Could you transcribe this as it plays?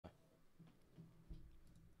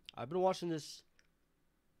I've been watching this,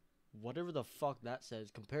 whatever the fuck that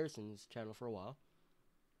says, comparisons channel for a while.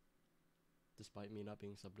 Despite me not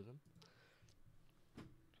being subbed to them.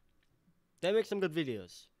 They make some good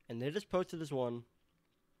videos. And they just posted this one.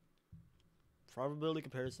 Probability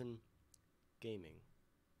comparison gaming.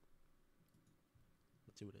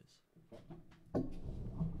 Let's see what it is.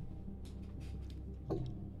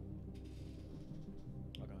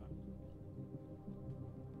 Okay.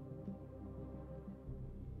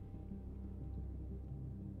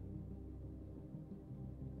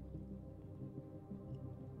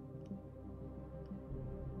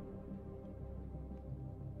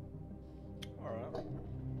 Alright.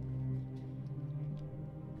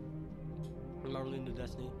 I'm not really into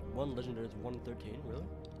Destiny. 1 legendary is 1 in 13, really?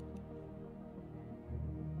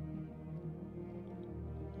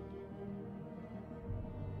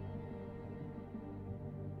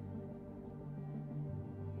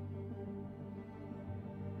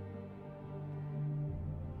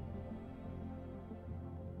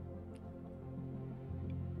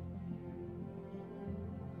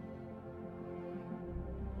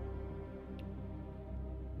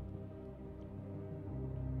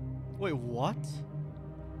 Wait, what?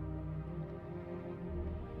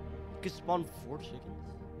 You can spawn 4 chickens?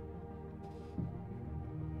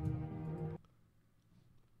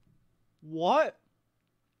 What?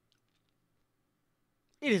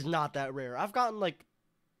 It is not that rare. I've gotten like...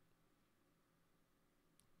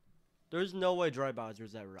 There's no way Dry Bowser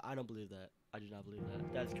is that rare. I don't believe that. I do not believe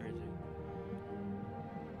that. That's crazy.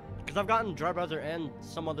 Because I've gotten Dry Bowser and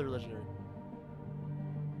some other legendary.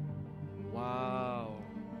 Wow.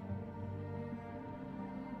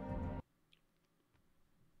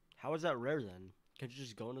 How is that rare then? Can't you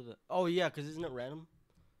just go into the... Oh yeah, because isn't it random?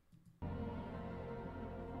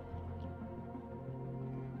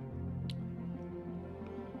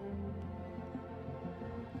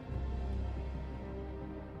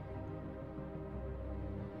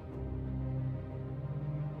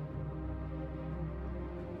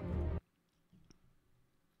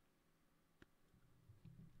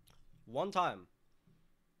 One time.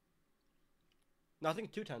 No, I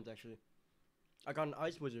think 2 times actually. I got an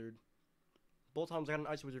Ice Wizard. Both times I got an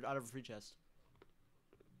Ice Wizard out of a free chest.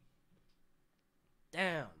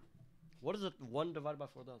 Damn. What is it? 1 divided by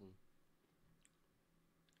 4,000?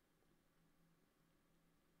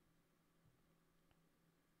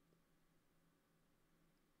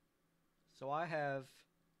 So I have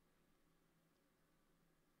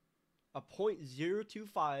a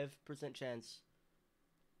 0.025% chance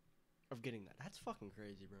of getting that. That's fucking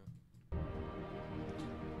crazy, bro.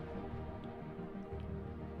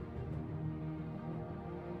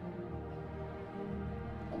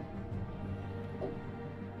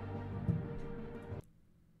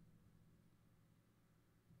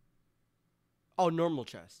 Oh, normal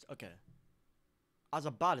chest. Okay. I was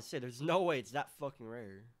about to say, there's no way it's that fucking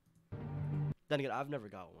rare. Then again, I've never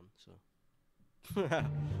got one, so.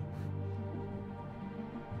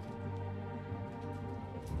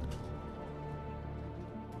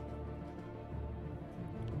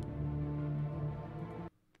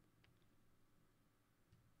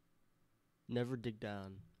 Never dig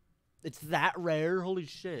down. It's that rare? Holy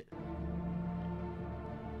shit.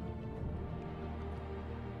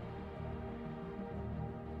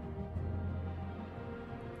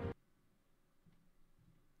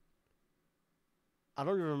 I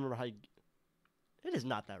don't even remember how you... It is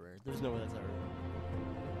not that rare. There's no way that's that rare.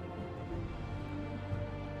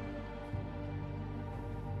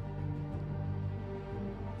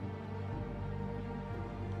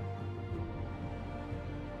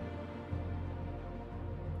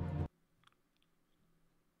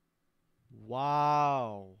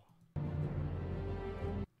 Wow.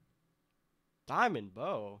 Diamond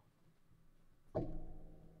bow.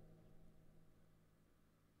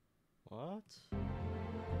 What?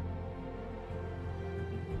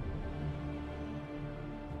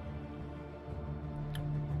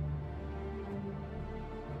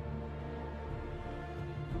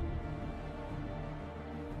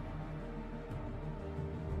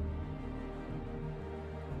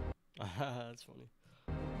 That's funny.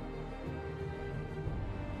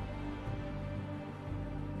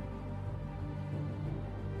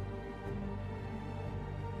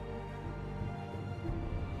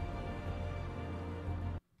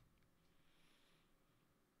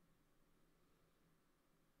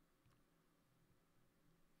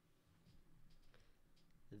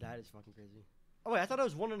 That is fucking crazy. Oh wait, I thought it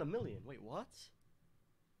was 1 in a million. Wait, what?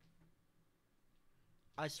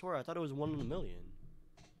 I swear, I thought it was 1 in a million.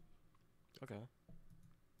 Okay.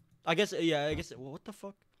 I guess, yeah, well, what the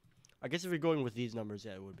fuck? I guess if you're going with these numbers,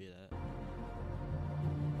 yeah, it would be that.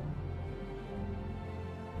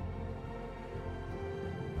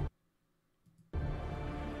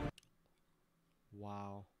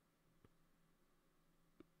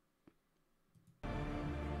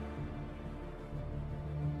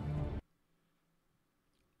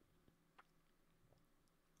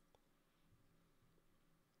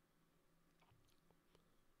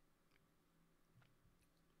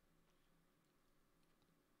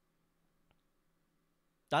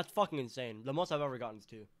 That's fucking insane. The most I've ever gotten is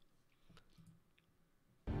 2.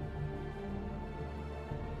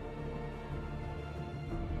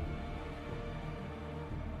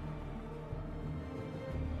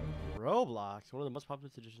 Roblox, one of the most popular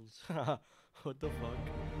editions. What the fuck?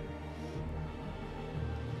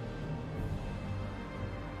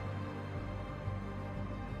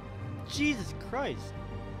 Jesus Christ.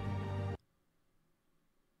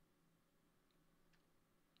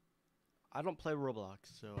 I don't play Roblox,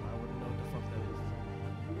 so I wouldn't know what the fuck that is.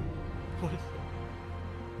 What is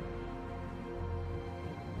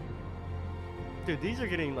that? Dude, these are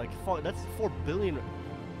getting like that's 4 billion.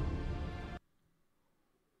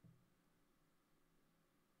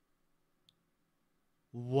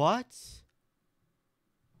 What?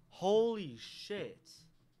 Holy shit.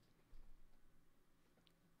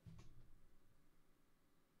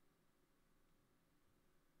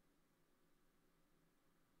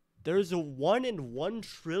 There's a 1 in 1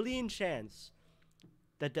 trillion chance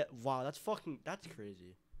that wow, that's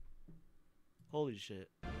crazy. Holy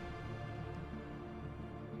shit.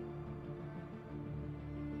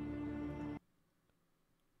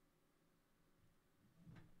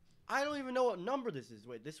 I don't even know what number this is.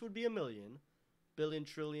 Wait, this would be a million. Billion,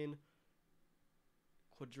 trillion,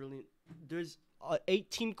 quadrillion. There's a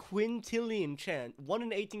 18 quintillion chance. 1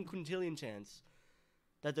 in 18 quintillion chance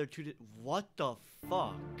that they're two. What the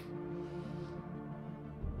fuck?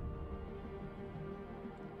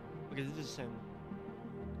 Okay, this is the same.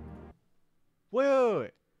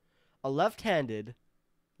 Wait. A left-handed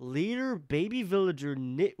leader baby villager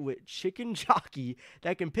nitwit chicken jockey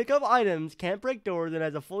that can pick up items, can't break doors, and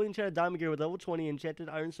has a fully enchanted diamond gear with level 20 enchanted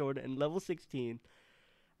iron sword and level 16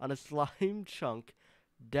 on a slime chunk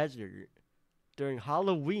desert during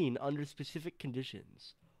Halloween under specific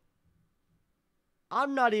conditions.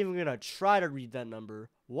 I'm not even gonna try to read that number.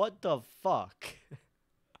 What the fuck?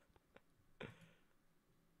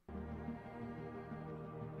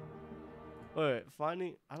 Wait,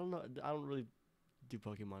 finding. I don't know. I don't really do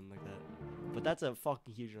Pokemon like that. But that's a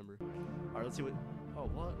fucking huge number. Alright, let's see what. Oh,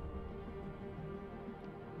 what?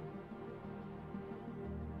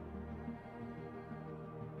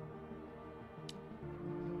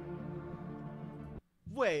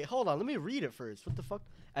 Wait, hold on. Let me read it first. What the fuck?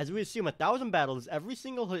 As we assume, 1,000 battles, every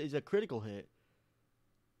single hit is a critical hit.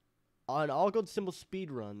 On all gold symbol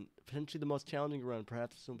speed run, potentially the most challenging run,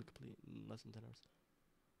 perhaps soon be complete in less than 10 hours.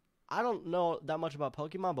 I don't know that much about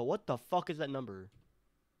Pokemon, but what the fuck is that number?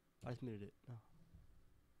 I just muted it.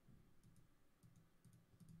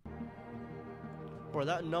 Oh. Bro,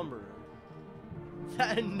 that number.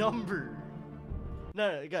 That number.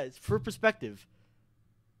 No, guys, for perspective.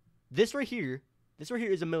 This right here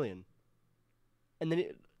is a million. And then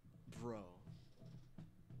it. Bro.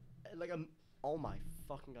 Like, oh my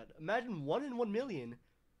fucking god. Imagine 1 in 1 million.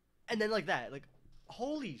 And then like that. Like,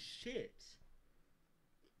 holy shit.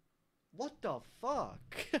 What the fuck?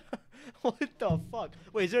 What the fuck?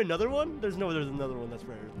 Wait, is there another one? There's another one that's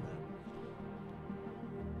rarer than that.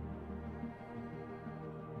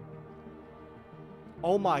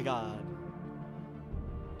 Oh my god.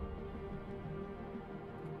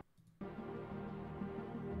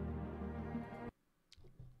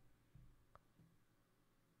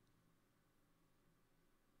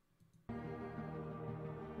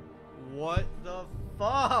 What the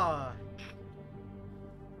fuck?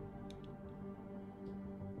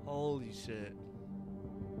 Holy shit.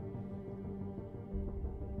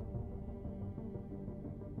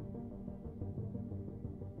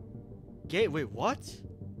 Wait, what?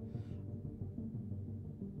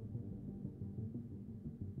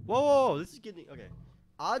 Whoa, this is getting, okay.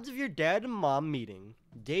 Odds of your dad and mom meeting,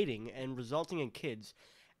 dating, and resulting in kids.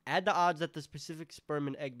 Add the odds that the specific sperm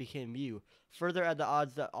and egg became you. Further add the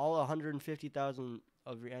odds that all 150,000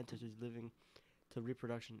 of your ancestors living to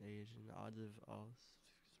reproduction age, and the odds of all.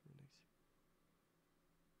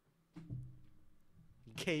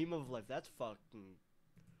 Game of life. That's fucking.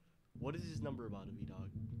 What is this number about to be, dog?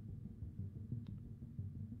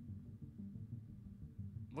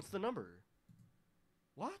 What's the number?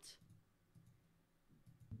 What?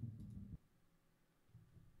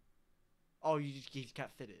 Oh, you just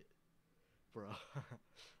can't fit it, bro.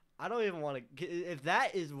 I don't even want to. If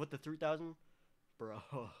that is what the 3,000, bro.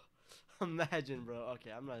 Imagine, bro.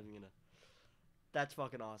 Okay, I'm not even gonna. That's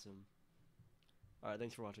fucking awesome. All right,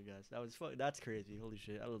 thanks for watching, guys. That's crazy. Holy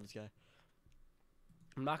shit, I love this guy.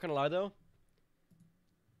 I'm not gonna lie though.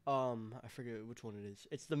 I forget which one it is.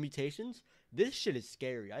 It's the mutations. This shit is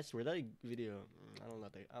scary. I swear that video. I don't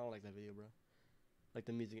like that video, bro. Like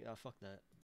the music. Oh, fuck that.